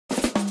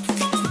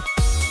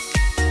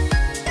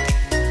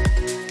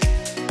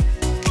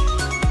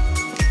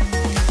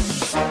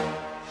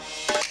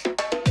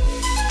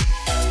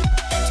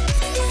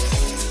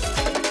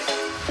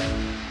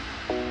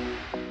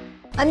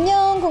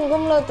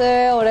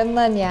궁금러들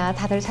오랜만이야.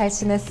 다들 잘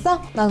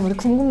지냈어? 난 우리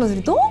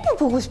궁금러들이 너무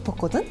보고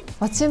싶었거든?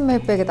 왓츠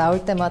마이백에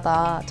나올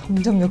때마다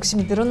점점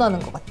욕심이 늘어나는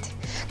것 같아.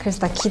 그래서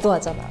나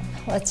기도하잖아.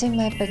 왓츠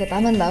마이백에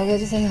나만 나오게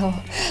해주세요.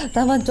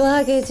 나만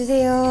좋아하게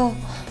해주세요.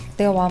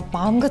 내가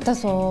마음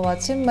같아서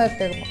왓츠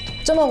마이백을 막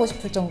독점하고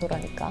싶을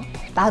정도라니까.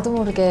 나도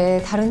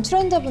모르게 다른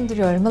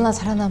출연자분들이 얼마나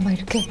잘하나 막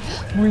이렇게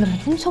몰래 막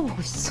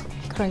훔쳐보고 있어.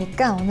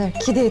 그러니까 오늘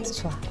기대해도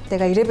좋아.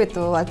 내가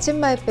이래봬도 왓츠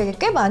마이백에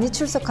꽤 많이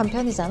출석한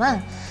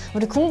편이잖아.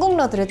 우리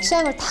궁금러들의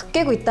취향을 다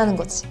깨고 있다는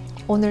거지.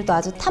 오늘도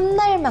아주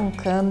탐날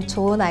만큼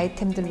좋은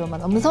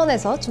아이템들로만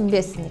엄선해서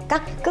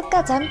준비했으니까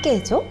끝까지 함께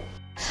해줘.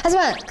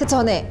 하지만 그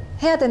전에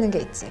해야 되는 게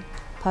있지.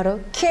 바로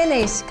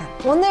Q&A 시간.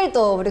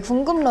 오늘도 우리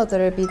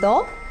궁금러들을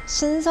믿어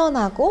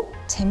신선하고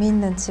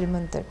재미있는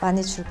질문들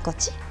많이 줄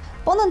거지?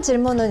 뻔한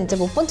질문은 이제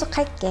못 본 척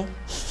할게.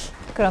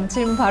 그럼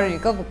질문 바로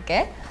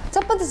읽어볼게.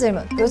 첫 번째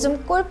질문.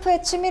 요즘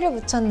골프에 취미를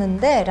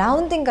붙였는데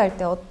라운딩 갈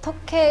때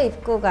어떻게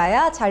입고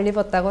가야 잘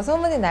입었다고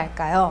소문이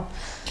날까요?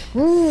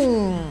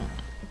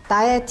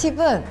 나의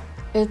팁은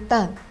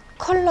일단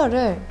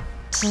컬러를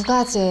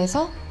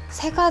 2가지에서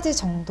 3가지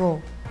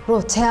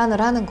정도로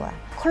제한을 하는 거야.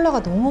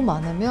 컬러가 너무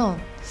많으면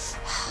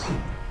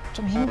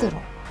좀 힘들어.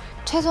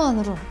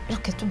 최소한으로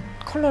이렇게 좀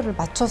컬러를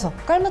맞춰서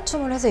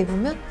깔맞춤을 해서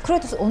입으면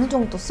그래도 어느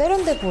정도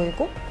세련돼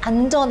보이고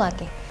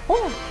안전하게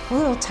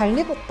오늘 옷 잘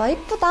입었다,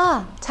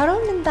 이쁘다, 잘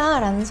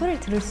어울린다 라는 소리를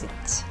들을 수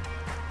있지.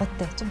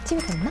 어때? 좀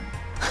팁이 됐나?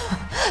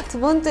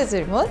 두 번째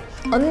질문.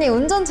 언니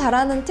운전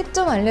잘하는 팁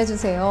좀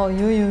알려주세요.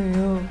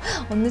 유유유.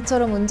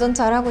 언니처럼 운전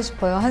잘하고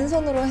싶어요. 한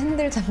손으로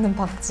핸들 잡는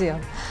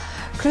박지연.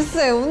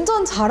 글쎄,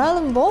 운전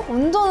잘하는 법?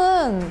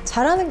 운전은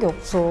잘하는 게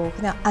없어.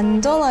 그냥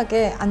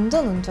안전하게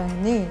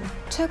안전운전이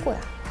최고야.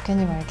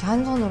 괜히 막 이렇게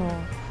한 손으로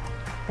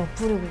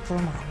멋부리고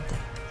그러면 안 돼.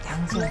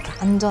 양손 이렇게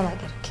안전하게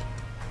이렇게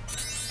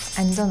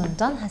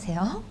안전운전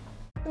하세요.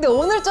 근데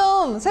오늘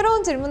좀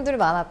새로운 질문들이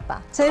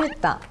많았다.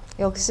 재밌다.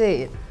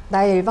 역시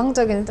나의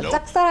일방적인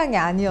짝사랑이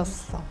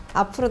아니었어.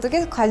 앞으로도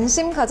계속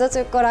관심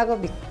가져줄 거라고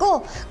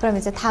믿고, 그럼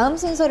이제 다음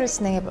순서를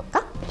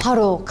진행해볼까?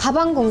 바로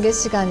가방 공개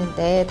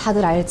시간인데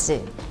다들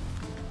알지?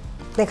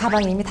 내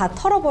가방 이미 다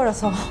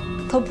털어버려서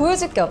더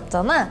보여줄 게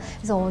없잖아.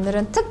 그래서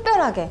오늘은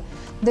특별하게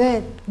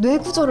뇌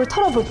구조를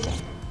털어볼게.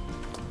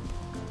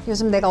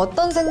 요즘 내가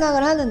어떤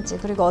생각을 하는지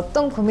그리고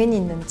어떤 고민이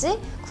있는지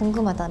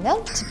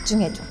궁금하다면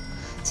집중해줘.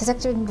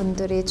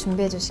 제작진분들이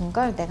준비해주신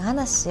걸 내가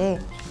하나씩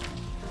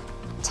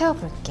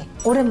채워볼게.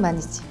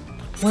 오랜만이지?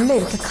 원래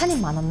이렇게 칸이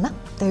많았나?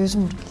 내가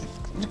요즘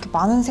이렇게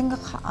많은 생각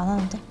안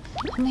하는데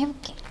한번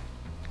해볼게.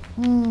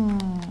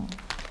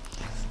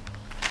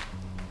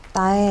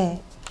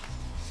 나의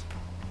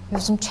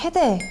요즘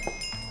최대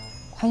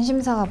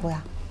관심사가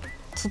뭐야?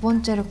 두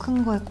번째로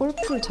큰 거에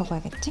골프를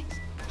적어야겠지?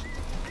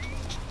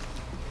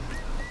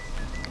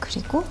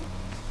 그리고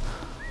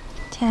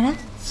티아라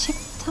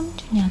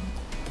 13주년.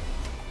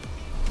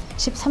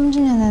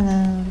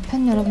 13주년에는 우리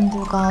팬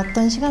여러분들과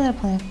어떤 시간을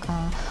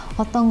보낼까,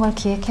 어떤 걸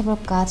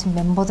기획해볼까 지금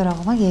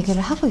멤버들하고 막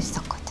얘기를 하고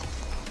있었거든.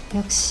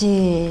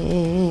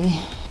 역시.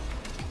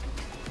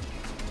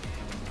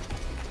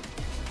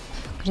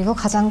 그리고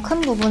가장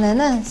큰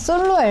부분에는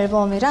솔로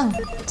앨범이랑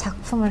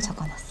작품을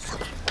적어놨어.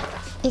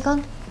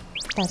 이건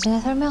나중에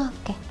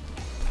설명할게.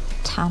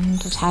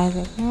 잠도 잘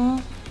되고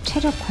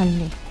체력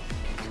관리.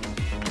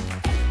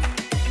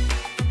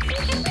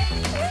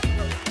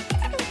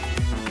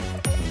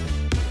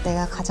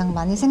 내가 가장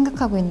많이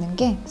생각하고 있는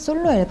게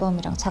솔로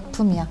앨범이랑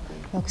작품이야.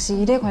 역시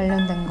일에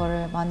관련된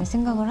거를 많이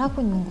생각을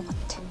하고 있는 것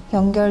같아.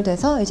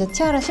 연결돼서 이제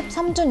티아라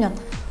 13주년.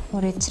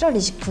 우리 7월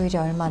 29일이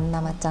얼마 안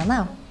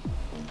남았잖아.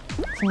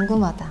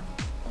 궁금하다.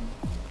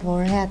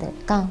 뭘 해야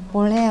될까?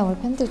 뭘 해야 우리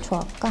팬들이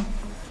좋아할까?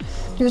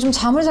 요즘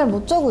잠을 잘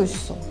못 자고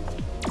있어.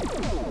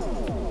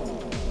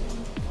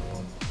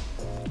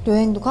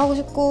 여행도 가고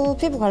싶고,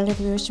 피부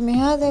관리도 열심히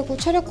해야 되고,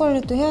 체력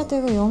관리도 해야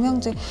되고,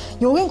 영양제.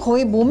 여긴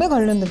거의 몸에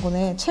관련된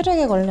거네.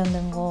 체력에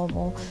관련된 거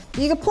뭐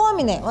이게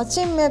포함이네.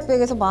 왓츠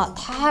마이백에서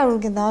다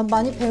이렇게 나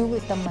많이 배우고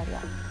있단 말이야.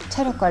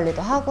 체력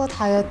관리도 하고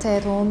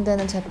다이어트에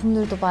도움되는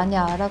제품들도 많이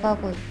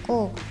알아가고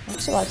있고.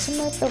 역시 왓츠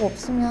마이백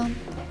없으면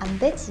안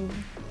되지.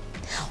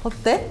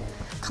 어때?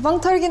 가방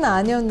털기는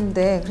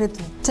아니었는데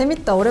그래도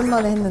재밌다.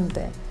 오랜만에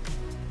했는데.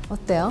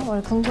 어때요?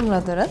 우리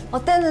궁금러들은?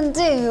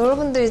 어땠는지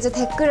여러분들 이제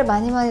댓글을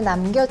많이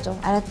남겨줘.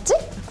 알았지?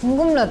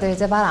 궁금러들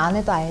이제 말 안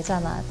해도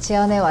알잖아.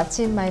 지연의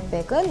왓츠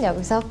마이백은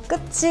여기서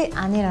끝이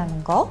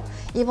아니라는 거.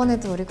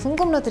 이번에도 우리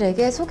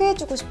궁금러들에게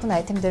소개해주고 싶은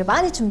아이템들을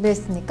많이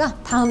준비했으니까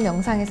다음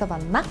영상에서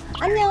만나.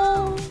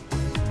 안녕!